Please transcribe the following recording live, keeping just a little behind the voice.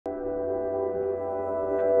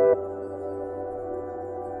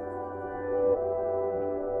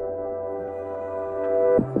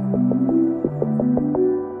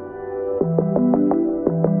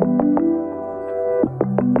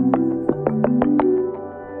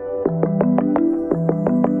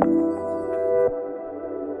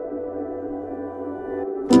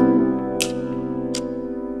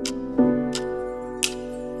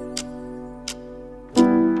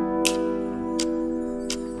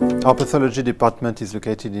Our pathology department is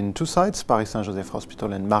located in two sites, Paris Saint-Joseph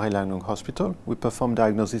Hospital and Marie-Lannelongue Hospital. We perform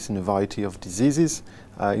diagnosis in a variety of diseases,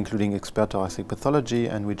 including expert thoracic pathology,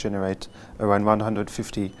 and we generate around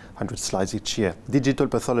 150 slides each year. Digital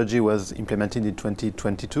pathology was implemented in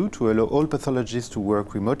 2022 to allow all pathologists to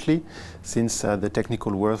work remotely, since the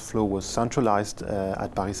technical workflow was centralized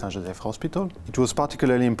at Paris Saint-Joseph Hospital. It was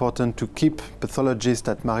particularly important to keep pathologists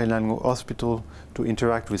at Marie-Lannelongue Hospital to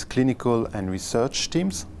interact with clinical and research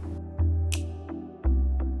teams.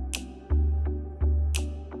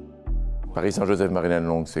 Paris Saint-Joseph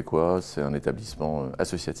Marie-Lannelongue, c'est quoi? C'est un établissement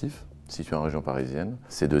associatif situé en région parisienne.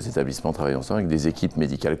 Ces deux établissements travaillent ensemble avec des équipes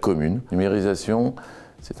médicales communes. Numérisation,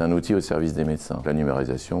 c'est un outil au service des médecins. La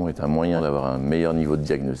numérisation est un moyen d'avoir un meilleur niveau de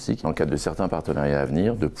diagnostic. Dans le cadre de certains partenariats à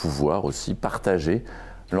venir, de pouvoir aussi partager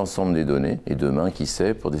l'ensemble des données. Et demain, qui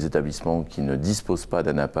sait, pour des établissements qui ne disposent pas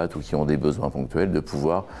d'anapathe ou qui ont des besoins ponctuels, de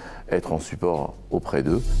pouvoir être en support auprès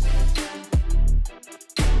d'eux.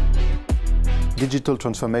 Digital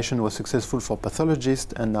transformation was successful for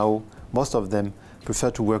pathologists, and now most of them prefer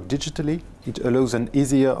to work digitally. It allows an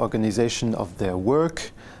easier organization of their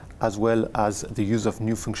work, as well as the use of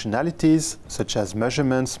new functionalities, such as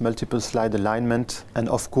measurements, multiple slide alignment, and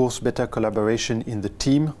of course better collaboration in the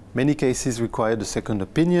team. Many cases require a second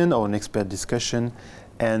opinion or an expert discussion,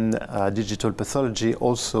 and digital pathology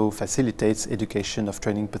also facilitates education of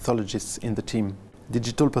training pathologists in the team.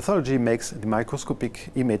 Digital pathology makes the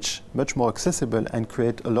microscopic image much more accessible and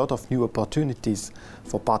create a lot of new opportunities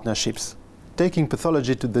for partnerships. Taking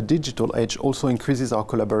pathology to the digital age also increases our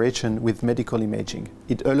collaboration with medical imaging.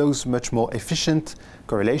 It allows much more efficient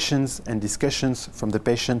correlations and discussions from the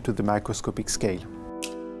patient to the microscopic scale.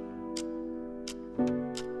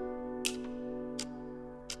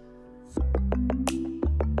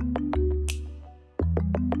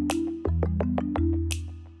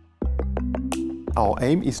 Our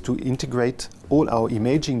aim is to integrate all our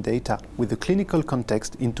imaging data with the clinical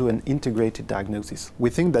context into an integrated diagnosis.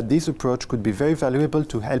 We think that this approach could be very valuable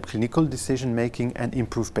to help clinical decision-making and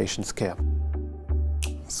improve patients' care.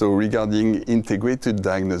 So regarding integrated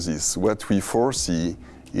diagnosis, what we foresee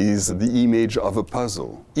is the image of a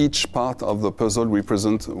puzzle. Each part of the puzzle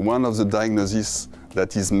represents one of the diagnoses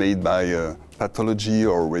that is made by pathology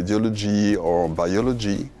or radiology or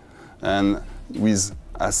biology, and with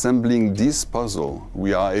assembling this puzzle,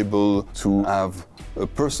 we are able to have a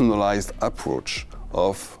personalized approach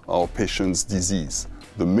of our patient's disease.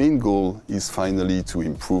 The main goal is finally to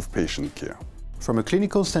improve patient care. From a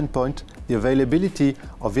clinical standpoint, the availability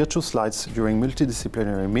of virtual slides during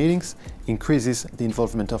multidisciplinary meetings increases the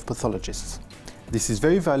involvement of pathologists. This is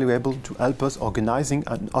very valuable to help us organizing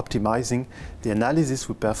and optimizing the analysis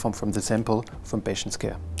we perform from the sample from patients'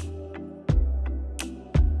 care.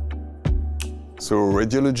 So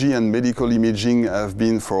radiology and medical imaging have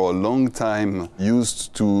been for a long time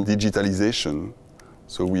used to digitalization.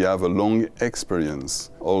 So we have a long experience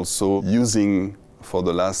also using for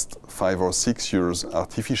the last 5 or 6 years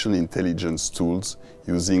artificial intelligence tools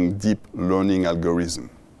using deep learning algorithms.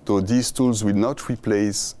 So these tools will not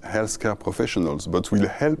replace healthcare professionals, but will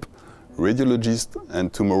help radiologists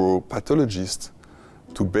and tomorrow pathologists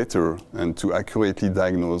to better and to accurately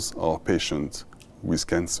diagnose our patients with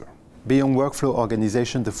cancer. Beyond workflow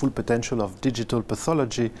organization, the full potential of digital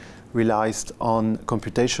pathology relies on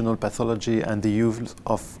computational pathology and the use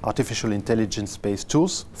of artificial intelligence-based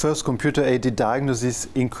tools. First, computer-aided diagnosis,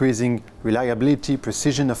 increasing reliability,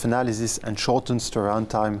 precision of analysis, and shortens turnaround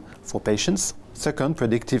time for patients. Second,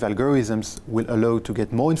 predictive algorithms will allow to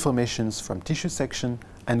get more information from tissue section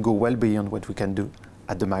and go well beyond what we can do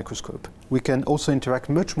at the microscope. We can also interact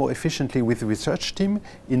much more efficiently with the research team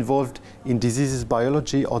involved in diseases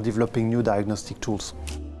biology or developing new diagnostic tools.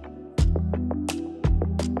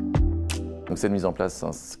 Donc cette mise en place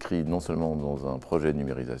s'inscrit non seulement dans un projet de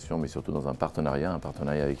numérisation, mais surtout dans un partenariat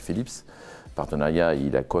avec Philips. Le partenariat,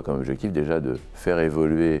 il a quoi comme objectif? Déjà de faire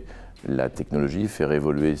évoluer la technologie, faire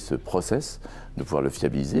évoluer ce process, de pouvoir le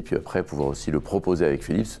fiabiliser, puis après pouvoir aussi le proposer avec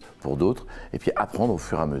Philips pour d'autres, et puis apprendre au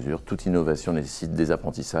fur et à mesure. Toute innovation nécessite des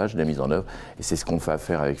apprentissages, de la mise en œuvre, et c'est ce qu'on va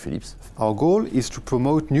faire avec Philips. Our goal is to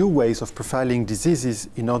promote new ways of profiling diseases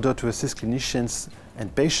in order to assist clinicians and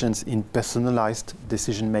patients in personalized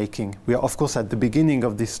decision-making. We are of course at the beginning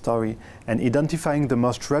of this story, and identifying the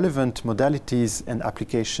most relevant modalities and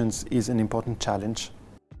applications is an important challenge.